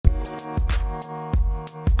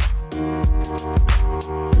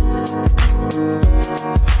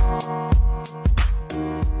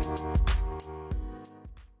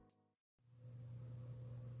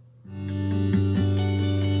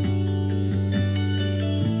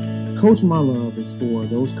Coach My Love is for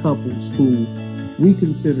those couples who we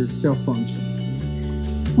consider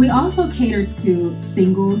self-functioning. We also cater to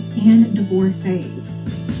singles and divorcees.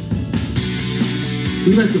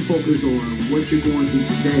 We like to focus on what you're going through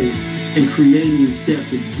today and creating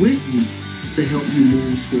steps with you to help you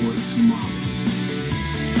move toward tomorrow.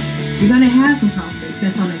 You're going to have some conflict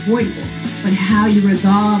that's unavoidable, but how you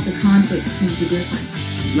resolve the conflict can be different.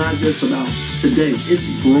 It's not just about today. It's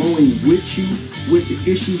growing with you, with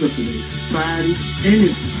the issues of today's society, and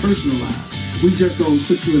it's personal lives. We just don't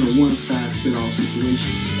put you in a one-size-fits-all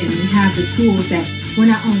situation. And we have the tools that we're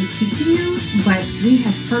not only teaching you, but we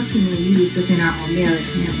have personally used within our own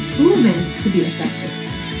marriage and have proven to be effective.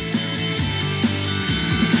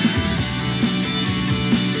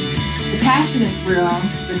 The passion is real,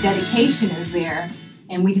 the dedication is there,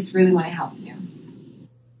 and we just really want to help you.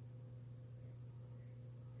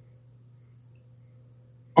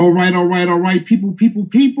 All right, people.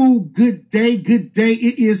 Good day.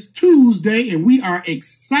 It is Tuesday, and we are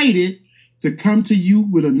excited to come to you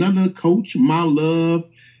with another Coach My Love.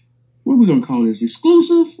 What are we going to call this?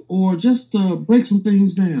 Exclusive or just break some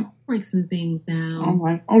things down? Break some things down.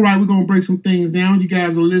 All right, we're going to break some things down. You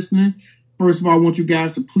guys are listening. First of all, I want you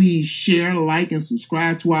guys to please share, like, and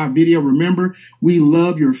subscribe to our video. Remember, we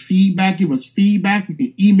love your feedback. Give us feedback. You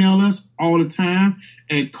can email us all the time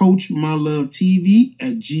at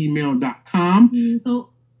coachmylovetv@gmail.com.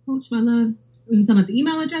 Coach My Love, are you talking about the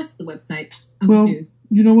email address or the website? I'm confused.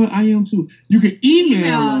 You know what? I am too. You can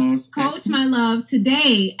email us.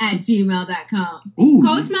 CoachMyLoveToday@gmail.com. Ooh.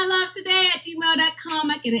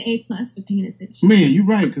 CoachMyLoveToday@gmail.com. I get an A+ for paying attention. Man, you're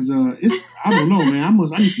right, because it's I don't know, man. I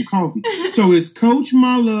need some coffee. So it's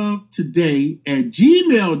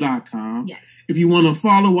CoachMyLoveToday@gmail.com. Yes. If you want to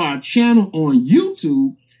follow our channel on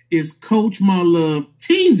YouTube, it's Coach My Love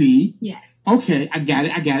TV. Yes. Okay, I got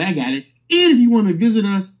it. And if you want to visit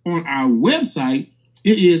us on our website,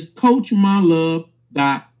 it is CoachMyLove.com.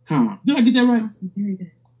 Did I get that right? Awesome. Very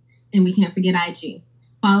good. And we can't forget IG.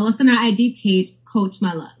 Follow us on our IG page, Coach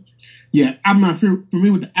My Love. Yeah, I'm not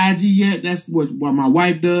familiar with the IG yet. That's what my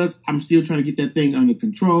wife does. I'm still trying to get that thing under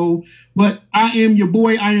control. But I am your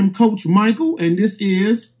boy. I am Coach Michael, and this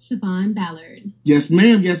is Siobhan Ballard. Yes,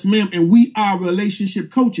 ma'am. And we are relationship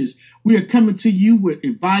coaches. We are coming to you with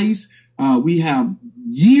advice. We have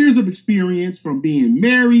years of experience from being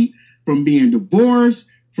married, from being divorced,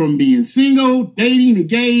 from being single, dating,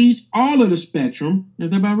 engaged, all of the spectrum. Is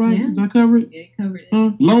that about right? Yeah. Did I cover it? Yeah, you covered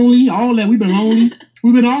it. Lonely, all that. We've been lonely.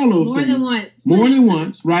 We've been all those things. More than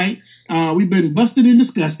once, right? We've been busted and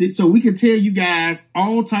disgusted. So we can tell you guys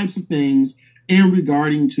all types of things in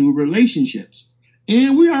regarding to relationships.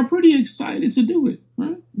 And we are pretty excited to do it,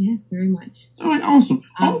 right? Yes, very much. All right, awesome.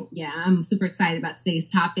 Yeah, I'm super excited about today's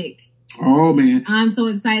topic. Oh, man. I'm so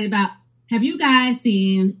excited about... Have you guys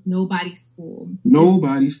seen Nobody's Fool?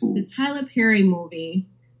 Nobody's Fool. The Tyler Perry movie.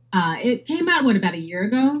 It came out, about a year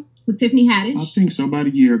ago with Tiffany Haddish? I think so, about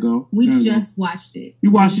a year ago. We just watched it.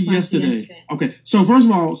 You watched it yesterday. Okay, so first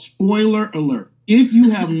of all, spoiler alert. If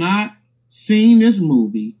you have not seen this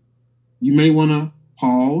movie, you may want to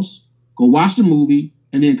pause, go watch the movie,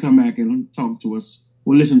 and then come back and talk to us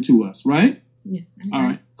or listen to us, right? Yeah. All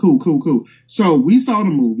right. Cool. So we saw the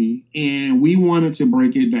movie and we wanted to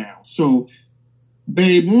break it down. So,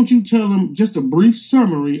 babe, won't you tell them just a brief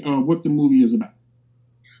summary of what the movie is about?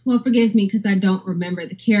 Well, forgive me because I don't remember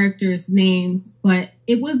the characters' names, but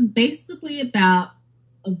it was basically about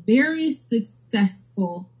a very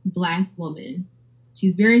successful Black woman.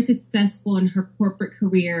 She's very successful in her corporate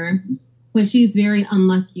career, but she's very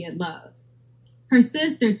unlucky at love. Her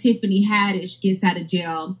sister, Tiffany Haddish, gets out of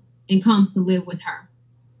jail and comes to live with her.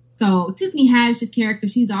 So Tiffany Haddish's character,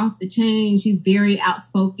 she's off the chain. She's very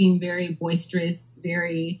outspoken, very boisterous,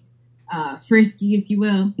 very frisky, if you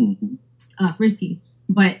will. Frisky.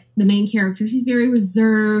 But the main character, she's very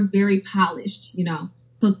reserved, very polished,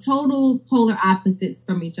 So total polar opposites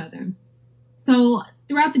from each other. So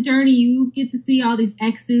throughout the journey, you get to see all these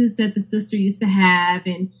exes that the sister used to have.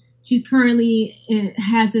 And she's currently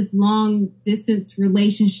has this long distance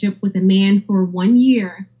relationship with a man for 1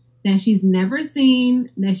 year that she's never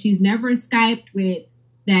seen, that she's never Skyped with,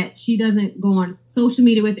 that she doesn't go on social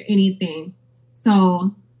media with or anything.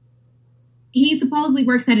 So he supposedly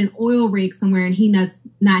works at an oil rig somewhere and he does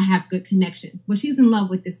not have good connection. But she's in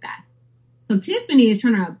love with this guy. So Tiffany is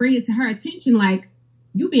trying to bring it to her attention like,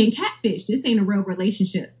 you being catfished. This ain't a real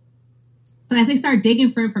relationship. So as they start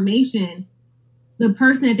digging for information, the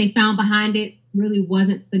person that they found behind it really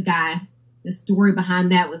wasn't the guy. The story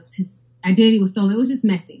behind that was his identity was stolen. It was just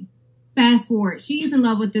messy. Fast forward, she's in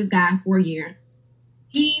love with this guy for a year.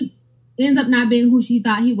 He ends up not being who she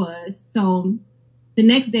thought he was. So The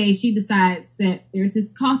next day, she decides that there's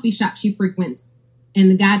this coffee shop she frequents, and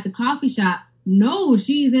the guy at the coffee shop knows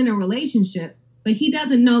she's in a relationship, but he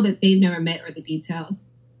doesn't know that they've never met or the details.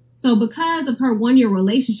 So because of her 1-year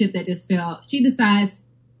relationship that just failed, she decides,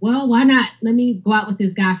 well, why not let me go out with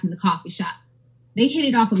this guy from the coffee shop? They hit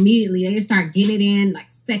it off immediately. They just start getting it in, like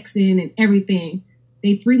sexing and everything.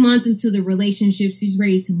 3 months into the relationship, she's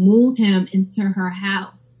ready to move him into her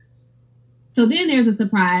house. So then there's a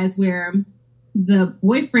surprise where the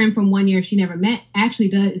boyfriend from 1 year she never met actually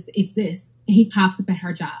does exist, and he pops up at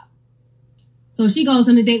her job. So she goes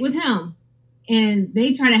on a date with him, and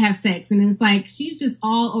they try to have sex, and it's like she's just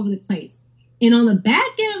all over the place. And on the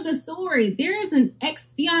back end of the story, there is an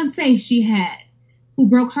ex-fiance she had who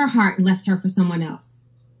broke her heart and left her for someone else,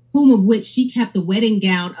 whom of which she kept the wedding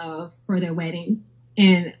gown of for their wedding,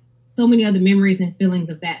 and so many other memories and feelings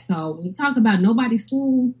of that. So when you talk about nobody's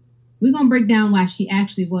fool, we're going to break down why she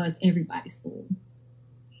actually was everybody's fool.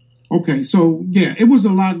 Okay, so yeah, it was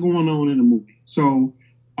a lot going on in the movie. So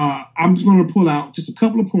I'm just going to pull out just a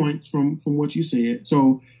couple of points from what you said.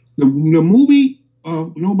 So the movie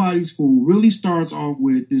Nobody's Fool really starts off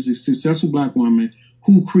with this successful black woman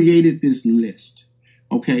who created this list.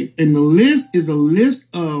 Okay, and the list is a list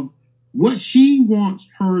of what she wants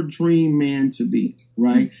her dream man to be,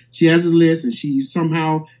 right? Mm-hmm. She has this list, and she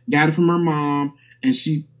somehow got it from her mom, and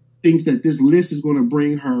she thinks that this list is going to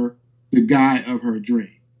bring her the guy of her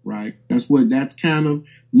dream, right? That's kind of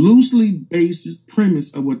loosely based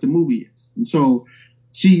premise of what the movie is. And so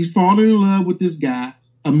she's falling in love with this guy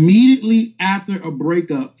immediately after a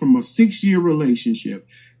breakup from a 6-year relationship.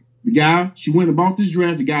 The guy, she went and bought this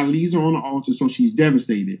dress. The guy leaves her on the altar, so she's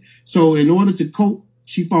devastated. So in order to cope,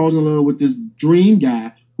 she falls in love with this dream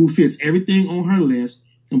guy who fits everything on her list,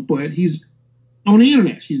 but he's on the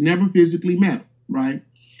internet. She's never physically met him, right?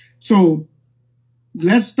 So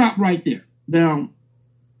let's stop right there. Now,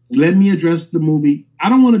 let me address the movie. I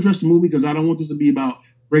don't want to address the movie because I don't want this to be about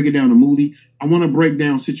breaking down the movie. I want to break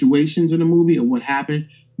down situations in the movie of what happened,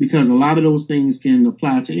 because a lot of those things can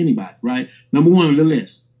apply to anybody, right? Number one on the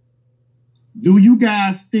list. Do you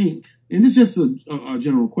guys think, and this is just a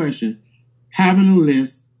general question, having a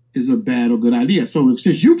list is a bad or good idea? So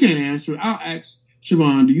since you can't answer it, I'll ask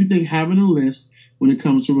Siobhan, do you think having a list when it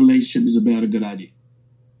comes to a relationship is a bad or good idea?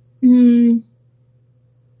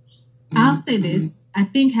 I'll say this. I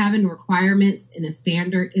think having requirements and a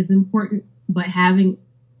standard is important, but having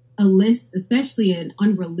a list, especially an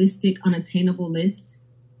unrealistic, unattainable list,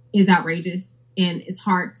 is outrageous. And it's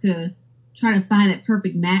hard to try to find that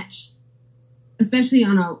perfect match, especially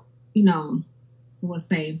on a, we'll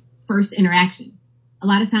say, first interaction. A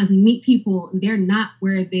lot of times we meet people, they're not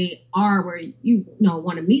where they are, where you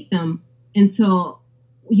want to meet them, until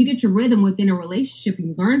you get your rhythm within a relationship and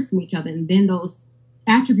you learn from each other, and then those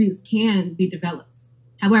attributes can be developed.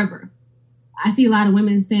 However, I see a lot of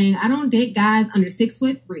women saying, I don't date guys under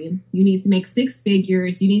 6'3". You need to make 6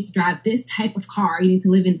 figures. You need to drive this type of car. You need to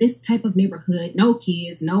live in this type of neighborhood. No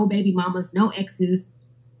kids, no baby mamas, no exes,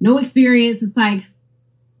 no experience. It's like,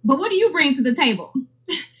 but what do you bring to the table?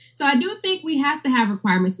 So I do think we have to have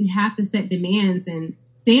requirements. We have to set demands and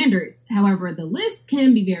standards. However, the list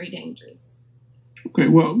can be very dangerous. Okay,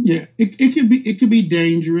 well, yeah, it could be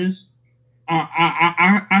dangerous.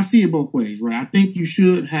 I see it both ways, right? I think you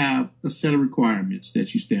should have a set of requirements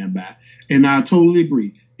that you stand by. And I totally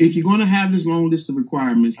agree. If you're going to have this long list of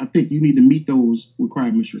requirements, I think you need to meet those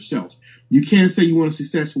requirements yourself. You can't say you want a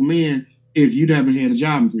successful man if you haven't had a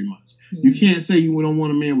job in 3 months. Mm-hmm. You can't say you don't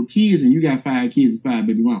want a man with kids and you got 5 kids and 5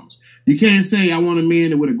 baby mamas. You can't say I want a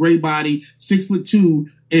man with a great body, 6'2",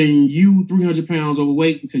 and you 300 pounds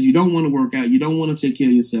overweight, because you don't want to work out, you don't want to take care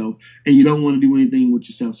of yourself, and you don't want to do anything with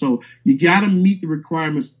yourself. So you got to meet the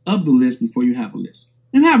requirements of the list before you have a list.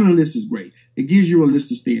 And having a list is great. It gives you a list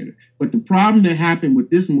of standard. But the problem that happened with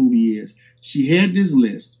this movie is she had this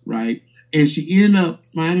list, right? And she ended up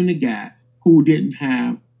finding a guy who didn't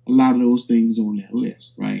have a lot of those things on that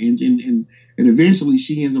list, right? And eventually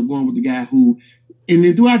she ends up going with the guy who, and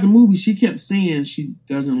then throughout the movie, she kept saying she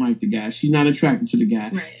doesn't like the guy. She's not attracted to the guy.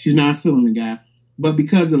 Right. She's not feeling the guy. But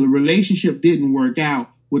because the relationship didn't work out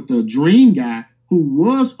with the dream guy who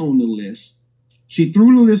was on the list, she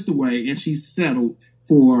threw the list away and she settled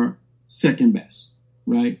for second best,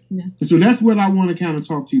 right? Yeah. And so that's what I want to kind of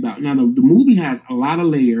talk to you about. Now, the movie has a lot of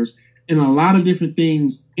layers and a lot of different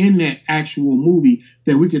things in that actual movie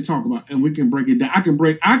that we can talk about, and we can break it down. I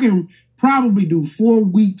can probably do 4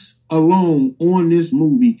 weeks alone on this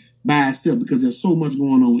movie by itself because there's so much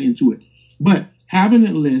going on into it. But having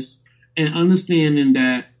a list and understanding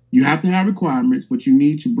that you have to have requirements, but you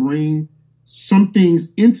need to bring some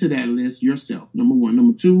things into that list yourself. Number one.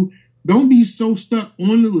 Number two, don't be so stuck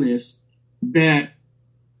on the list that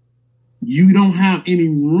you don't have any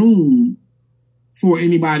room for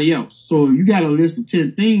anybody else. So if you got a list of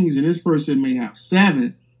 10 things and this person may have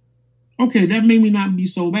 7, okay, that may not be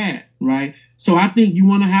so bad, right? So I think you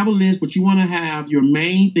want to have a list, but you want to have your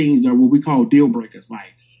main things that are what we call deal breakers.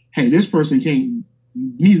 Like, hey, this person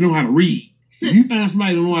need to know how to read. If you find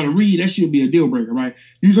somebody that don't know how to read, that should be a deal breaker, right?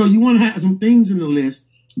 So you want to have some things in the list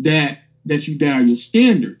that are your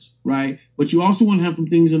standards, right? But you also want to have some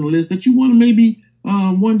things in the list that you want to maybe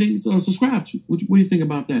one day subscribe to. What do you think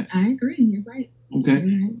about that? I agree. You're right. Okay.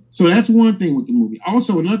 You're right. So that's one thing with the movie.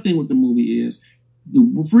 Also, another thing with the movie is the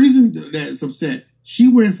reason that it's upset, she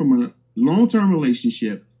went from a long-term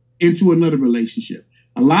relationship into another relationship.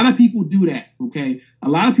 A lot of people do that, okay? A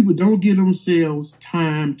lot of people don't give themselves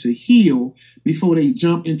time to heal before they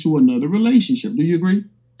jump into another relationship. Do you agree?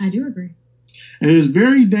 I do agree. And it's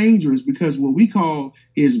very dangerous because what we call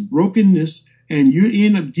is brokenness, and you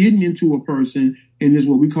end up getting into a person in this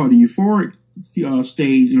what we call the euphoric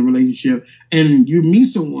stage in a relationship, and you meet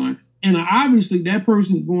someone, and obviously that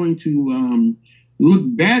person is going to look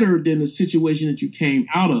better than the situation that you came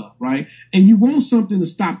out of, right? And you want something to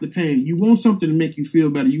stop the pain. You want something to make you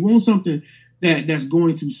feel better. You want something that's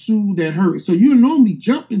going to soothe that hurt. So you normally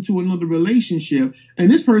jump into another relationship,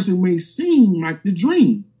 and this person may seem like the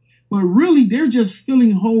dream, but really they're just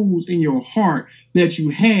filling holes in your heart that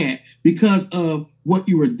you had because of what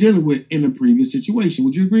you were dealing with in a previous situation.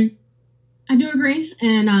 Would you agree? I do agree.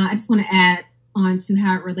 And I just want to add on to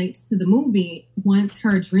how it relates to the movie. Once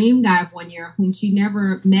her dream guy of 1 year, whom she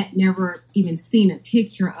never met, never even seen a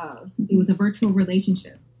picture of, it was a virtual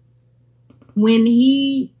relationship. When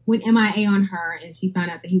he went MIA on her and she found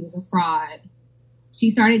out that he was a fraud, she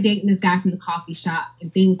started dating this guy from the coffee shop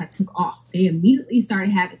and things like took off. They immediately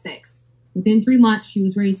started having sex. Within 3 months, she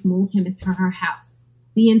was ready to move him into her house.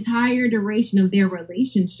 The entire duration of their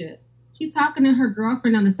relationship, she's talking to her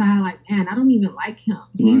girlfriend on the side like, man, I don't even like him.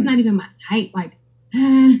 He's not even my type. Like,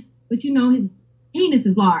 but you know, his penis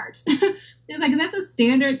is large. It's like, is that the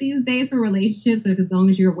standard these days for relationships? Like, as long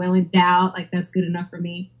as you're well endowed, like that's good enough for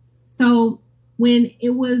me. So when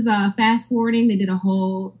it was fast forwarding, they did a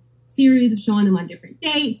whole series of showing them on different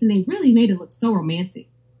dates, and they really made it look so romantic.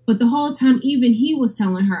 But the whole time, even he was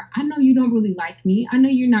telling her, I know you don't really like me. I know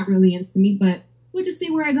you're not really into me, but we'll just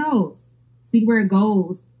see where it goes. See where it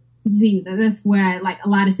goes. See, that's where like a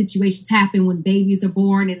lot of situations happen when babies are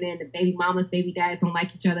born and then the baby mamas, baby daddies don't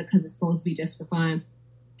like each other because it's supposed to be just for fun.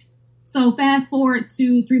 So fast forward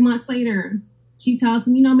to 3 months later, she tells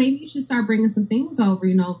him, you know, maybe you should start bringing some things over,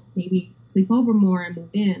 you know, maybe sleep over more and move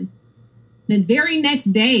in. The very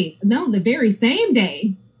next day, no, the very same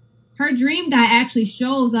day, her dream guy actually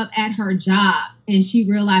shows up at her job and she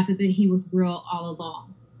realizes that he was real all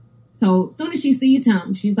along. So as soon as she sees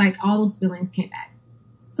him, she's like, all those feelings came back.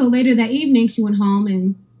 So later that evening, she went home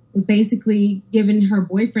and was basically giving her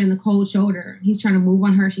boyfriend the cold shoulder. He's trying to move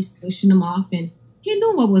on her. She's pushing him off and he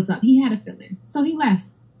knew what was up. He had a feeling. So he left.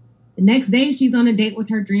 The next day, she's on a date with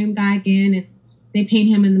her dream guy again and they paint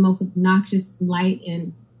him in the most obnoxious light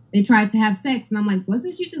and they tried to have sex. And I'm like,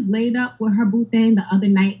 wasn't she just laid up with her boo thing the other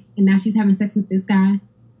night and now she's having sex with this guy?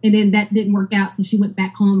 And then that didn't work out. So she went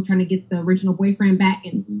back home trying to get the original boyfriend back.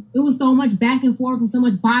 And it was so much back and forth with so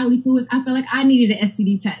much bodily fluids. I felt like I needed an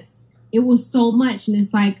STD test. It was so much. And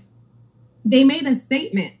it's like, they made a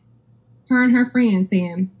statement, her and her friend,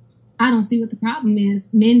 saying, I don't see what the problem is.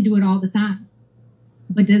 Men do it all the time.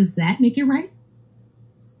 But does that make it right?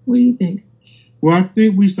 What do you think? Well, I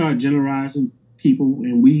think we start generalizing people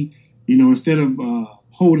and we, you know, instead of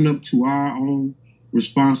holding up to our own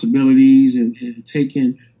responsibilities and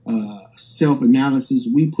taking self-analysis,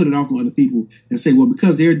 we put it off on other people and say, well,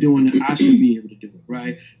 because they're doing it, I should be able to do it,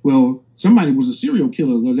 right? Well, somebody was a serial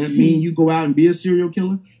killer. Does that mean you go out and be a serial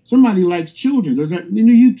killer? Somebody likes children. Does that, you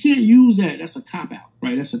know, you can't use that. That's a cop-out,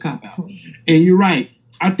 right? That's a cop-out. And you're right.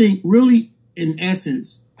 I think really, in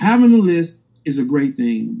essence, having a list is a great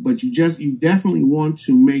thing, but you definitely want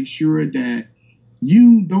to make sure that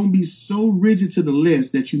you don't be so rigid to the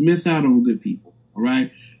list that you miss out on good people, all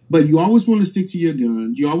right? But you always want to stick to your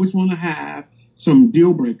guns. You always want to have some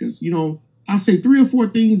deal breakers. You know, I say 3 or 4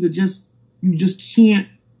 things that you just can't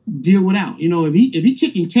deal without. You know, if he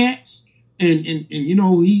kicking cats and you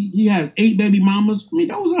know he has 8 baby mamas, I mean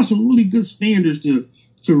those are some really good standards to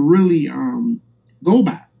really go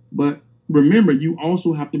by. But remember, you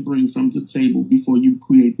also have to bring something to the table before you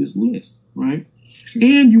create this list, right? Sure.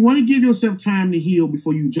 And you want to give yourself time to heal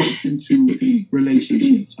before you jump into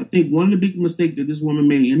relationships. I think one of the big mistakes that this woman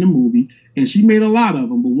made in the movie, and she made a lot of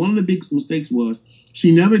them, but one of the big mistakes was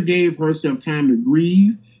she never gave herself time to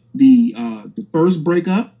grieve the first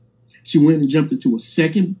breakup. She went and jumped into a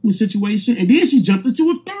second situation, and then she jumped into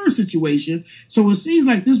a third situation. So it seems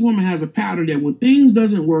like this woman has a pattern that when things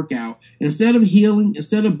doesn't work out, instead of healing,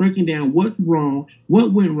 instead of breaking down what's wrong,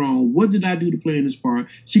 what went wrong, what did I do to play in this part,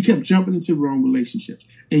 she kept jumping into wrong relationships.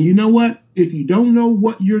 And you know what? If you don't know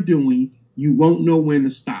what you're doing, you won't know when to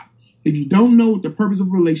stop. If you don't know what the purpose of a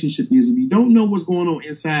relationship is, if you don't know what's going on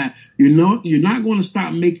inside, you're not going to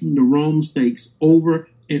stop making the wrong mistakes over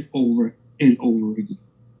and over and over again.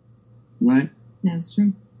 Right? That's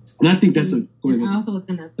true. And I think that's I also was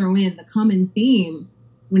going to throw in the common theme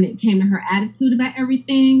when it came to her attitude about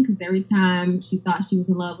everything, because every time she thought she was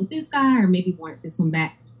in love with this guy or maybe wanted this one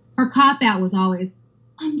back, her cop-out was always,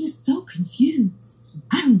 I'm just so confused.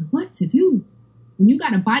 I don't know what to do. When you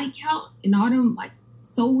got a body count and all them like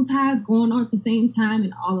soul ties going on at the same time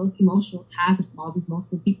and all those emotional ties with all these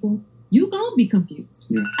multiple people, you gonna be confused.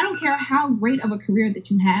 Yeah. I don't care how great of a career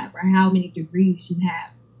that you have or how many degrees you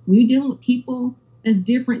have. When you're dealing with people, that's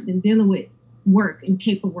different than dealing with work and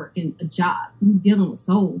paperwork and a job. You're dealing with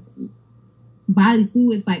souls and bodily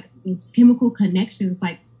fluids, like it's chemical connections,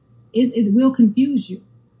 like it will confuse you.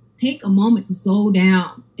 Take a moment to slow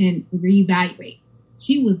down and reevaluate.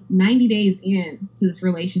 She was 90 days in to this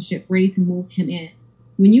relationship, ready to move him in.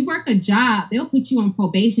 When you work a job, they'll put you on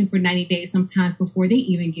probation for 90 days sometimes before they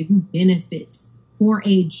even give you benefits for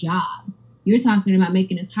a job. You're talking about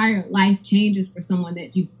making entire life changes for someone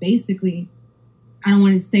that you basically, I don't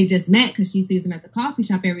want to say just met because she sees him at the coffee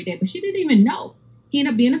shop every day, but she didn't even know. He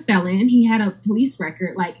ended up being a felon. He had a police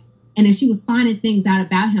record, and as she was finding things out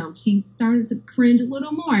about him, she started to cringe a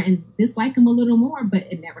little more and dislike him a little more, but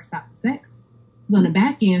it never stopped the sex. Because on the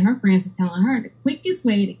back end, her friends were telling her the quickest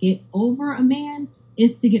way to get over a man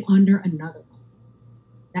is to get under another one.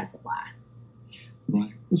 That's a lie.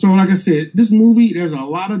 Right. So like I said, this movie, there's a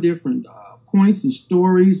lot of different points and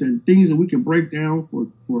stories and things that we can break down for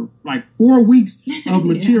like 4 weeks of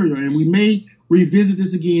material. Yeah. And we may revisit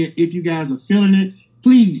this again if you guys are feeling it.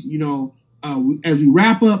 Please, as we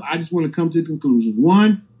wrap up, I just want to come to the conclusion.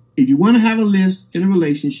 1, if you want to have a list in a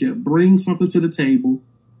relationship, bring something to the table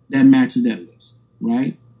that matches that list,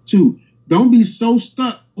 right? 2, don't be so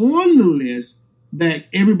stuck on the list that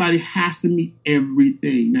everybody has to meet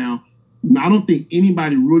everything. Now, I don't think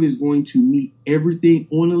anybody really is going to meet everything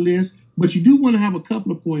on the list, but you do want to have a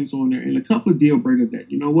couple of points on there and a couple of deal breakers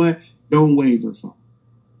that, you know what, don't waver from,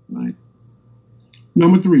 right?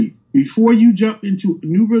 Number 3, before you jump into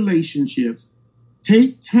new relationships,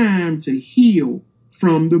 take time to heal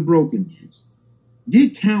from the brokenness.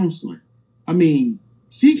 Get counseling.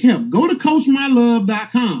 Seek help. Go to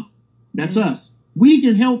CoachMyLove.com. That's us. We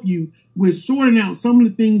can help you with sorting out some of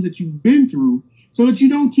the things that you've been through so that you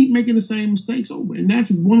don't keep making the same mistakes over. And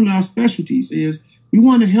that's one of our specialties is we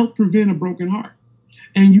want to help prevent a broken heart.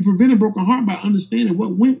 And you prevent a broken heart by understanding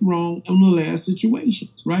what went wrong in the last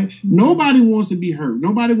situations, right? Mm-hmm. Nobody wants to be hurt.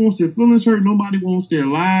 Nobody wants their feelings hurt. Nobody wants their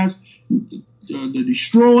lives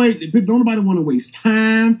destroyed. Nobody want to waste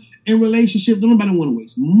time in relationships. Nobody want to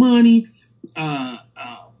waste money.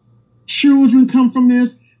 Children come from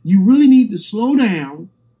this. You really need to slow down,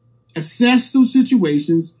 assess those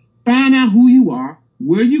situations, find out who you are,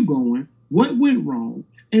 where you're going, what went wrong,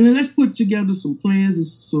 and then let's put together some plans and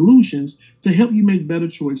solutions to help you make better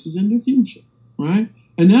choices in the future, right?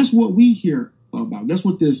 And that's what we hear about. That's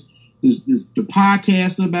what the podcast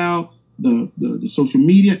is about, the social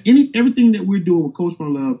media, everything that we're doing with Coach My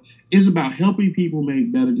Love is about helping people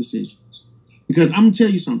make better decisions. Because I'm going to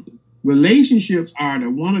tell you something. Relationships are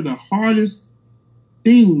one of the hardest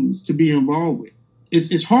things to be involved with.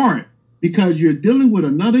 It's hard because you're dealing with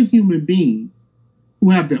another human being who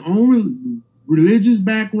have their own religious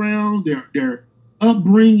backgrounds, their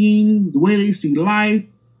upbringing, the way they see life.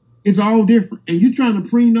 It's all different. And you're trying to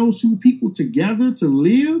bring those two people together to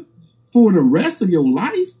live for the rest of your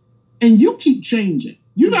life. And you keep changing.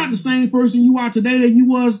 You're not the same person you are today that you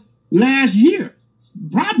was last year.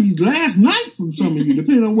 Probably last night from some of you,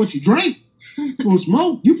 depending on what you drank or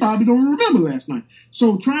smoked. You probably don't remember last night.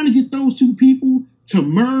 So trying to get those two people to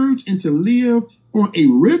merge and to live on a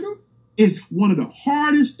rhythm is one of the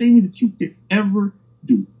hardest things that you can ever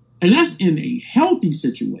do. And that's in a healthy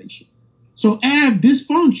situation. So add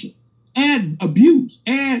dysfunction, add abuse,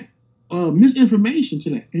 add misinformation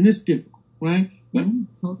to that. And it's difficult, right? But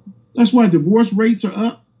that's why divorce rates are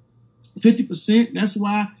up 50%. That's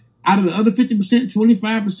why out of the other 50%,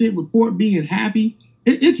 25% report being happy.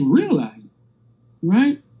 It's real out here,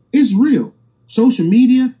 right? It's real. Social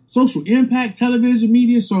media, social impact, television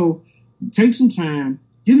media. So take some time,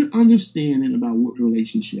 get an understanding about what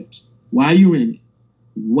relationships, why you're in it,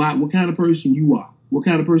 what kind of person you are, what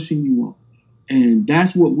kind of person you want. And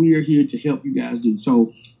that's what we are here to help you guys do.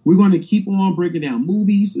 So we're going to keep on breaking down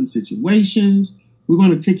movies and situations. We're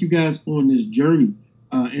going to take you guys on this journey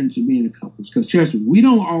into being a couple. Because trust me, we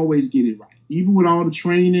don't always get it right. Even with all the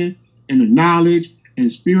training and the knowledge and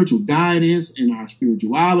spiritual guidance and our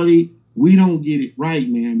spirituality, we don't get it right,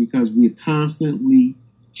 man, because we're constantly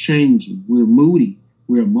changing. We're moody.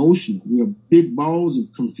 We're emotional. We're big balls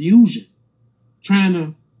of confusion trying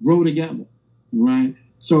to grow together, right?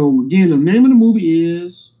 So, again, the name of the movie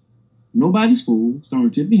is Nobody's Fool,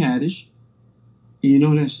 starring Tiffany Haddish. And you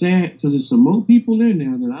know, that's sad because there's some more people in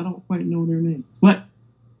there that I don't quite know their name. But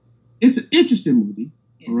it's an interesting movie,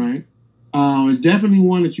 all right? It's definitely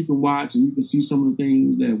one that you can watch and you can see some of the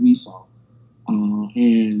things that we saw.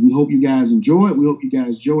 And we hope you guys enjoy it. We hope you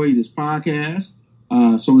guys enjoy this podcast.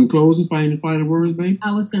 So in closing, final words, babe?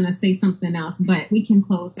 I was going to say something else, but we can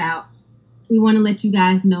close out. We want to let you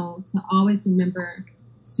guys know to always remember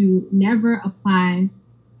to never apply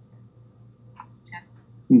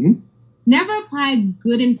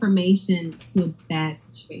good information to a bad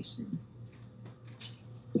situation.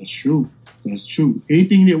 That's true. That's true.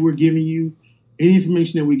 Anything that we're giving you, any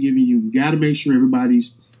information that we're giving you, you got to make sure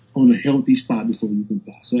everybody's on a healthy spot before you can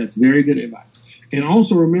pass. So that's very good advice. And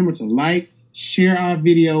also remember to like, share our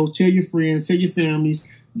videos, tell your friends, tell your families,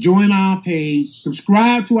 join our page,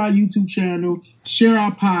 subscribe to our YouTube channel, share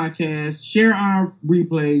our podcast, share our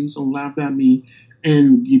replays on Live.me.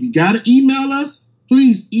 And if you got to email us,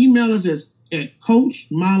 please email us at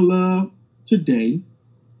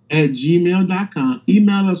coachmylovetoday@gmail.com.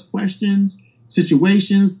 Email us questions,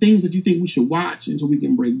 situations, things that you think we should watch and so we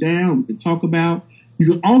can break down, we can talk about. You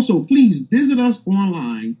can also please visit us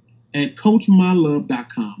online at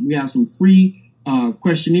coachmylove.com. We have some free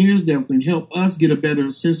questionnaires that can help us get a better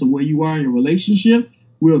sense of where you are in your relationship.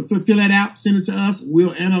 We'll fill that out, send it to us.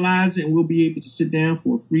 We'll analyze it, and we'll be able to sit down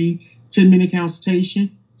for a free 10-minute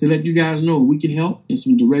consultation to let you guys know we can help in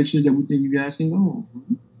some directions that we think you guys can go on.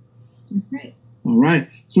 That's right. All right.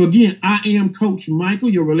 So again, I am Coach Michael,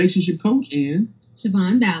 your relationship coach, and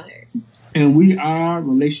Siobhan Ballard. And we are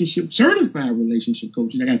certified relationship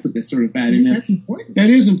coaches. I got to put that certified in there. That's important. That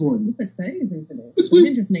is important. We put studies into this. We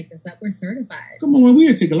didn't just make this up. We're certified. Come on, we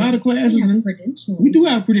had to take a lot of classes. We have credentials. We do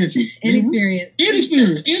have credentials. And experience.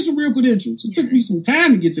 And some real credentials. It took me some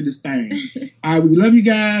time to get to this thing. All right, we love you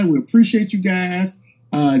guys. We appreciate you guys.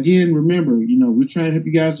 Again, remember, we're trying to help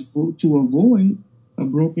you guys to avoid a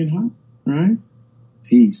broken heart. All right?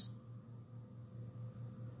 Peace.